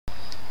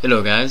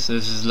Hello guys,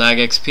 this is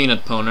LagX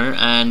Peanut Poner,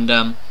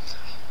 and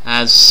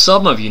as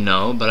some of you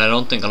know, but I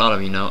don't think a lot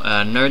of you know,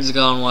 Nerds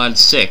Gone Wild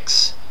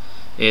 6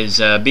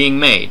 is being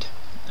made,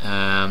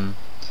 and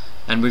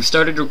we've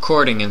started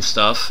recording and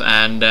stuff.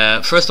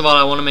 And first of all,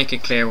 I want to make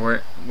it clear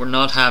we're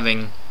not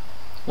having,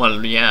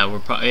 well, yeah,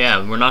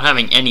 we're not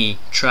having any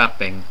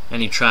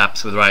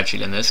traps with Riot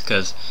Shield in this,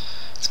 because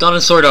it's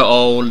gotten sort of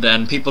old,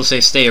 and people say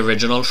stay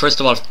original. First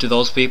of all, to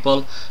those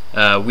people,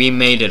 we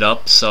made it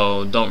up,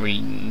 so it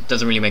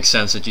doesn't really make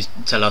sense that you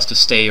tell us to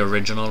stay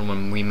original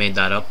when we made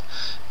that up.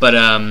 But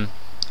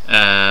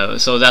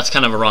so that's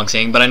kind of a wrong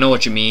saying, but I know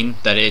what you mean,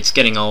 that it's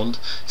getting old.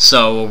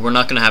 So we're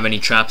not going to have any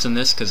traps in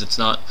this, because it's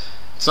not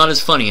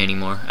as funny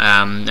anymore.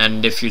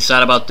 And if you're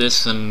sad about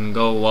this, then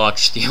go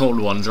watch the old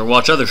ones, or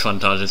watch other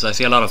funtages. I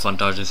see a lot of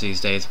funtages these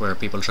days where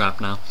people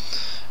trap now.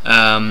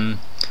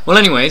 Well,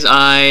 anyways,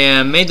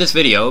 I made this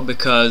video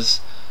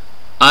because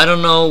I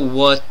don't know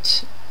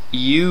what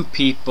you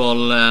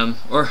people, I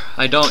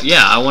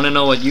want to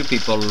know what you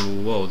people,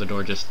 whoa, the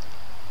door just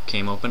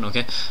came open,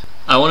 okay.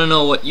 I want to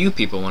know what you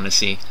people want to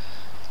see.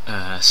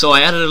 So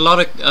I added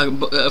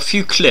a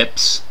few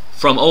clips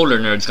from older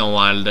Nerds Gone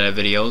Wild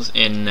videos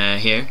in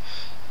here,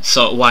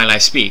 so while I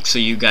speak, so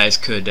you guys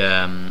could,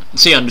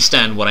 so you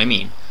understand what I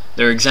mean.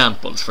 There are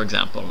examples, for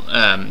example,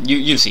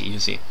 you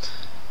see.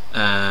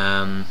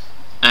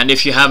 And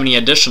if you have any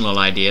additional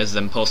ideas,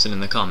 then post it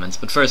in the comments.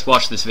 But first,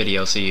 watch this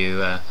video so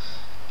you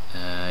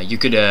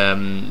could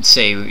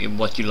say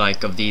what you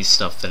like of these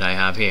stuff that I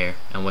have here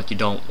and what you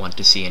don't want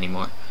to see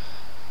anymore.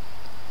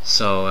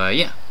 So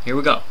yeah, here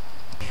we go.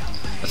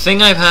 A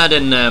thing I've had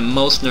in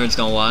most Nerds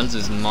Gone Wilds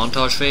is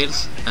montage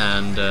fails,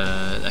 and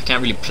I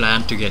can't really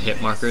plan to get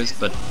hit markers,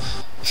 but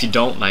if you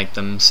don't like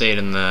them, say it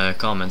in the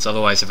comments.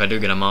 Otherwise, if I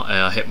do get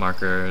a hit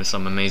marker or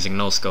some amazing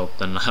no-scope,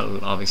 then I'll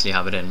obviously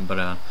have it in,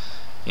 but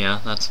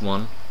yeah, that's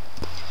one.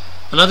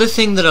 Another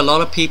thing that a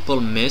lot of people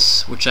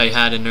miss, which I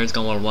had in Nerds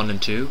Gone Wild 1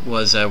 and 2,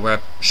 was where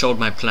I showed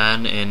my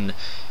plan in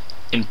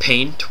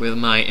Paint with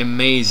my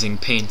amazing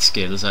paint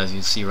skills, as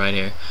you see right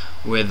here,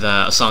 with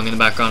a song in the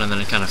background, and then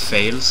it kind of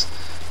fails.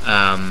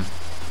 And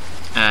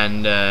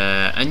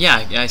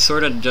yeah, I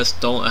sort of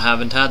just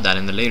haven't had that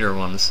in the later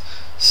ones.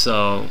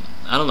 So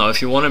I don't know,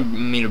 if you wanted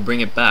me to bring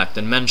it back,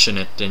 then mention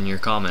it in your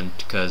comment,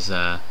 because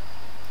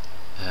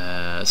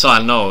so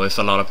I'll know if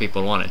a lot of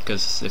people want it.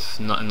 Because if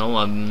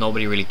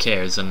nobody really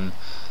cares, and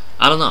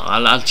I don't know,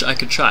 I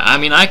could try. I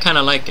mean, I kind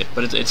of like it,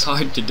 but it's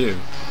hard to do.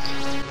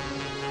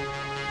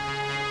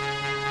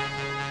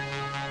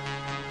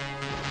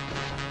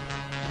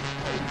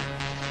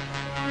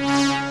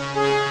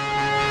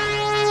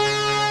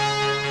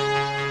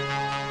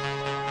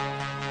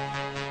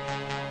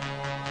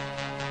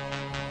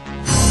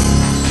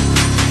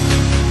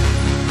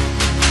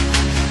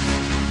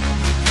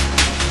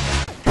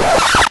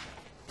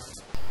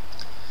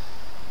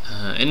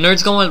 In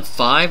Nerds Gone Wild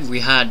 5, we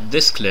had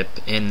this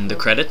clip in the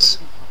credits,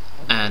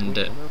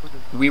 and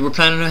we were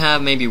planning to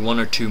have maybe 1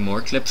 or 2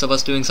 more clips of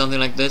us doing something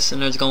like this in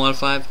Nerds Gone Wild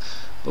 5,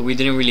 but we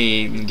didn't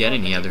really get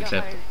any other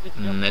clip.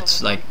 And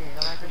it's like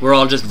we're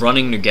all just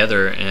running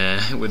together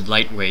with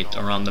lightweight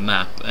around the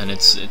map, and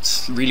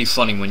it's really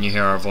funny when you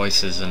hear our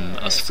voices and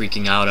us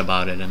freaking out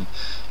about it. And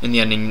in the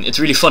ending, it's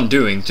really fun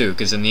doing too,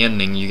 because in the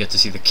ending you get to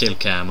see the kill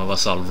cam of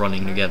us all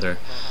running together.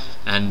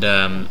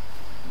 And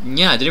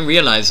yeah, I didn't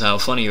realize how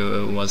funny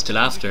it was till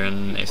after.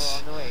 And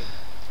if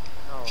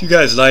you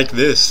guys like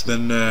this,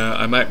 then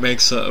I might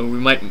make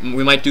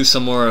we might do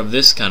some more of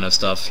this kind of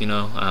stuff, you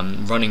know,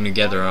 running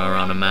together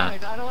around a map.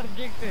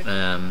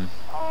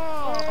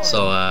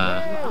 So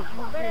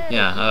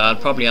yeah, I'll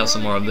probably have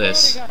some more of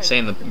this. Say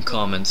in the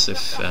comments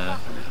if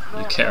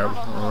you care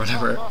or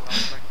whatever.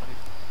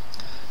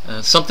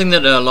 Something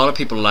that a lot of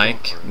people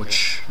like,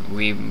 which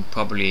we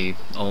probably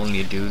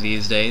only do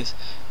these days,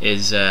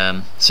 is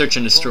search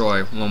and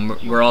destroy when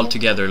we're all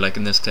together, like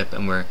in this clip,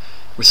 and we're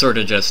sort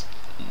of just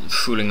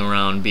fooling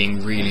around,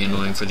 being really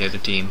annoying for the other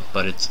team,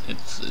 but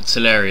it's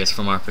hilarious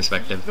from our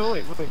perspective.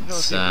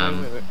 It's, I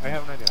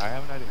have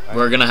an idea.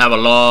 We're gonna have a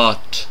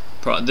lot.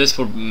 This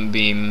will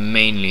be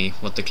mainly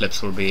what the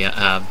clips will be.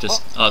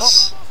 Just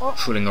us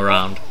fooling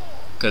around.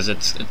 Because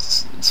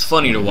it's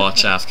funny to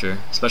watch after,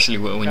 especially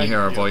when you hear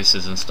our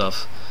voices and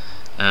stuff.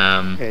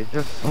 Okay,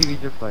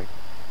 just like.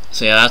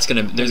 So yeah,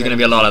 there's gonna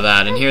be a lot of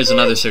that. And here's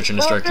another search and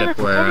destroy clip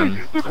where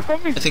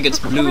I think it's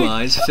Blue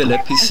Eyes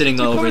Philip. He's sitting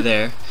over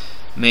there,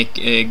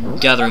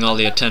 gathering all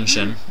the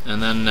attention,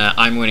 and then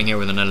I'm waiting here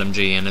with an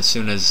LMG. And as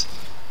soon as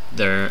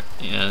they're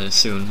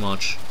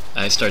watch,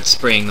 I start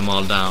spraying them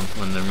all down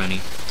when they're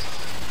many.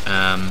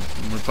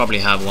 We'll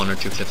probably have 1 or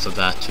 2 clips of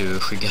that too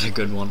if we get a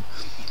good one.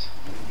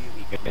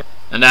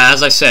 And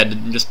as I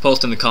said, just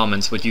post in the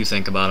comments what you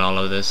think about all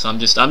of this. I'm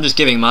just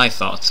giving my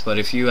thoughts, but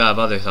if you have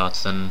other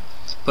thoughts, then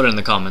put it in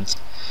the comments.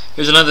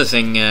 Here's another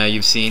thing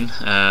you've seen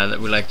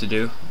that we like to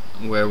do,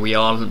 where we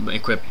all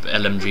equip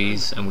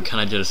LMGs and we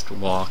kind of just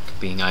walk,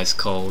 being ice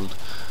cold.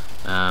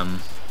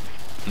 I'm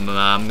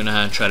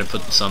gonna try to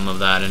put some of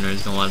that in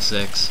Nerds Gone Wild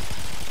 6.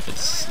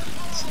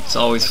 It's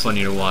always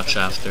funny to watch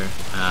after.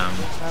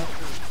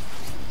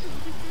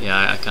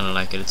 yeah, I kind of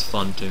like it. It's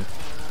fun too.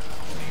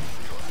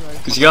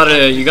 Cause you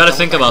gotta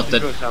think about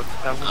that.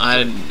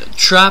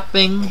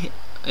 Trapping,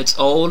 it's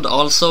old.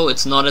 Also,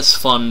 it's not as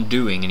fun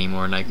doing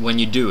anymore. Like when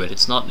you do it,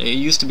 it's not. It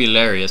used to be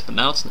hilarious, but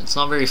now it's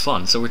not very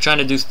fun. So we're trying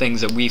to do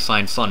things that we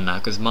find fun now.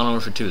 Cause Modern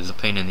Warfare 2 is a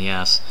pain in the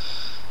ass,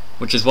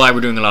 which is why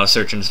we're doing a lot of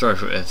search and destroy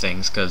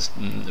things. Cause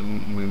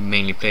we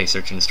mainly play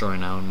search and destroy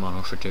now in Modern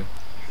Warfare 2.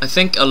 I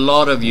think a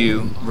lot of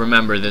you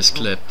remember this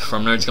clip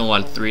from Nerds Gone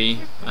Wild 3.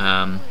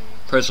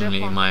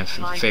 Personally, my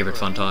favorite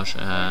montage.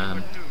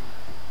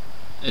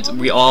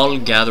 We all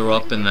gather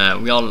up in the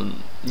we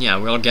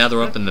all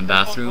gather up in the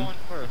bathroom,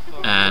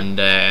 and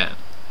a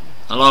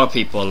lot of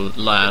people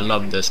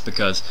love this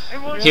because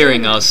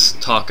hearing us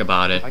talk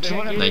about it,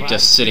 like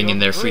just sitting in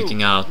there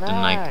freaking out,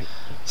 and like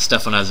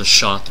Stefan has a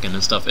shotgun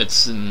and stuff.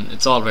 It's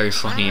all very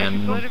funny,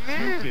 and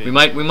we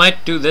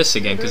might do this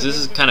again because this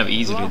is kind of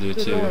easy to do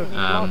too.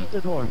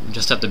 We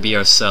just have to be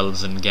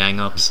ourselves and gang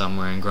up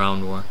somewhere in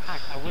ground war.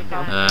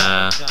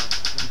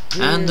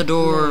 And the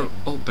door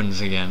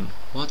opens again.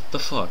 What the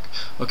fuck?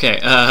 Okay,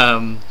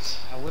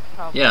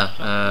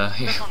 yeah,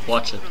 here,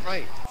 watch it.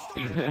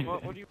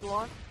 What do you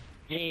want?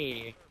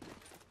 Hey.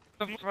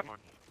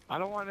 I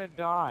don't want to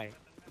die.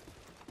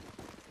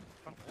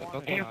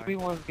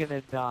 Everyone's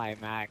gonna die,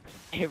 Max.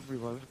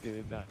 Everyone's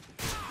gonna die.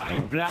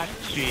 I'm Black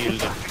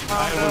Shield.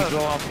 I will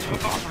go up.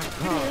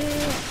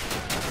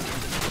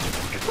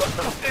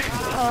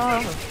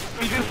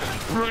 He's just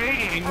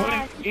spraying. What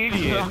an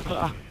idiot.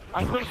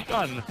 I'm so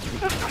stunned.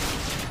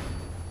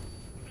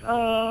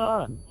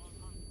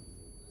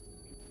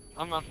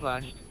 I'm not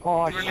flashed.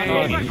 Oh,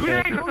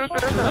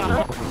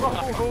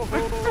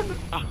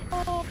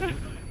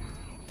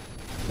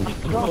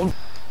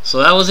 So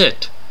that was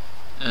it.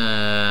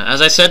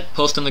 As I said,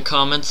 post in the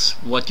comments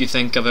what you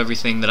think of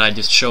everything that I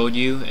just showed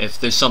you. If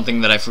there's something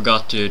that I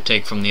forgot to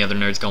take from the other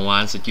Nerds Gone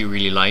Wilds that you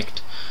really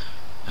liked.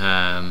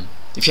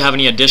 If you have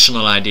any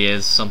additional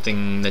ideas,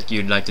 something that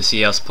you'd like to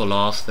see us pull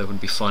off that would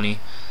be funny.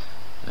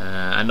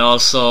 And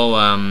also,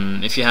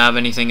 if you have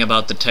anything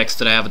about the text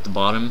that I have at the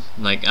bottom,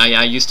 like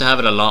I used to have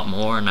it a lot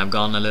more, and I've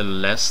gone a little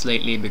less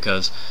lately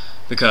because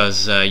you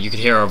could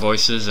hear our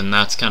voices, and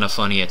that's kind of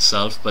funny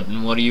itself. But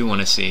what do you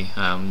want to see?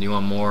 Do you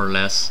want more or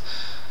less?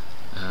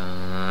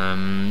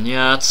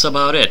 Yeah, that's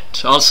about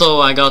it. Also,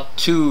 I got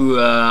two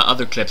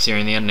other clips here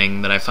in the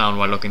ending that I found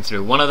while looking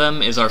through. One of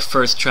them is our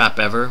first trap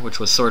ever, which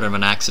was sort of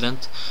an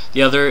accident.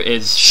 The other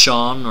is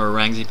Sean, or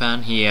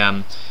Rangzipan. He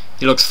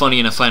looks funny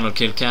in a final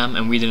kill cam,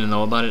 and we didn't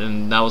know about it,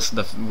 and that was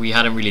we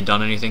hadn't really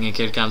done anything in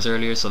kill cams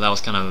earlier, so that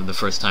was kind of the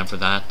first time for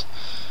that.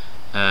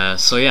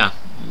 So yeah,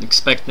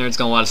 expect Nerds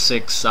Gone Wild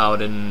 6 out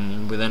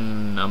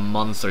within a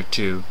month or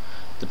two,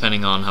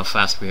 depending on how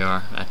fast we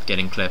are at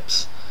getting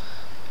clips.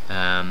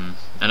 And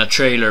a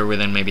trailer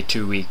within maybe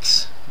 2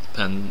 weeks,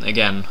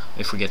 again,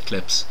 if we get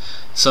clips.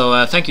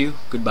 So thank you,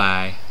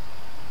 goodbye.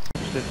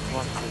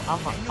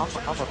 I'm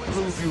gonna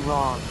prove you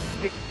wrong.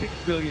 6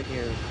 billion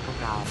years from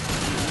now,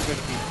 you're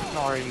gonna be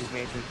sorry you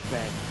made this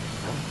bet.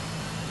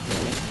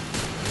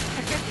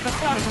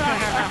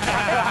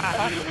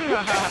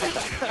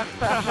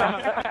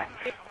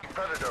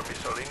 Predator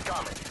missile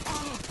incoming.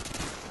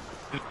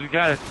 The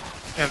guy is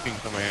camping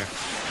somewhere.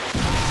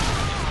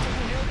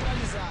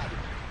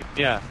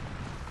 Yeah.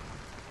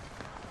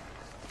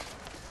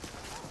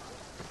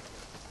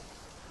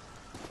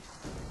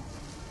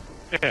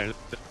 Yeah.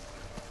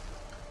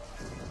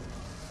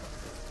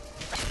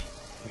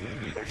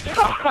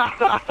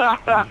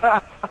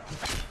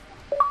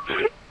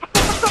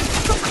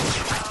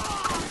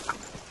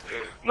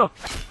 No,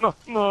 no,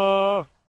 no.